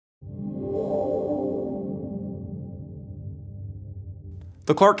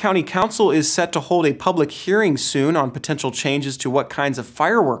The Clark County Council is set to hold a public hearing soon on potential changes to what kinds of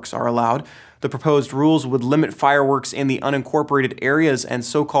fireworks are allowed. The proposed rules would limit fireworks in the unincorporated areas, and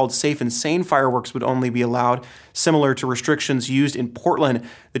so-called Safe and Sane fireworks would only be allowed, similar to restrictions used in Portland.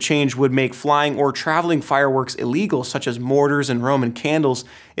 The change would make flying or traveling fireworks illegal, such as mortars and Roman candles.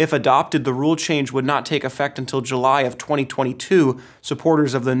 If adopted, the rule change would not take effect until July of 2022.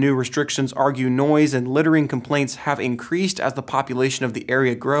 Supporters of the new restrictions argue noise and littering complaints have increased as the population of the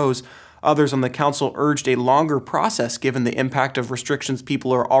area grows. Others on the council urged a longer process given the impact of restrictions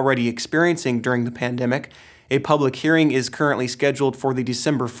people are already experiencing during the pandemic. A public hearing is currently scheduled for the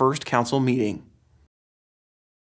December 1st council meeting.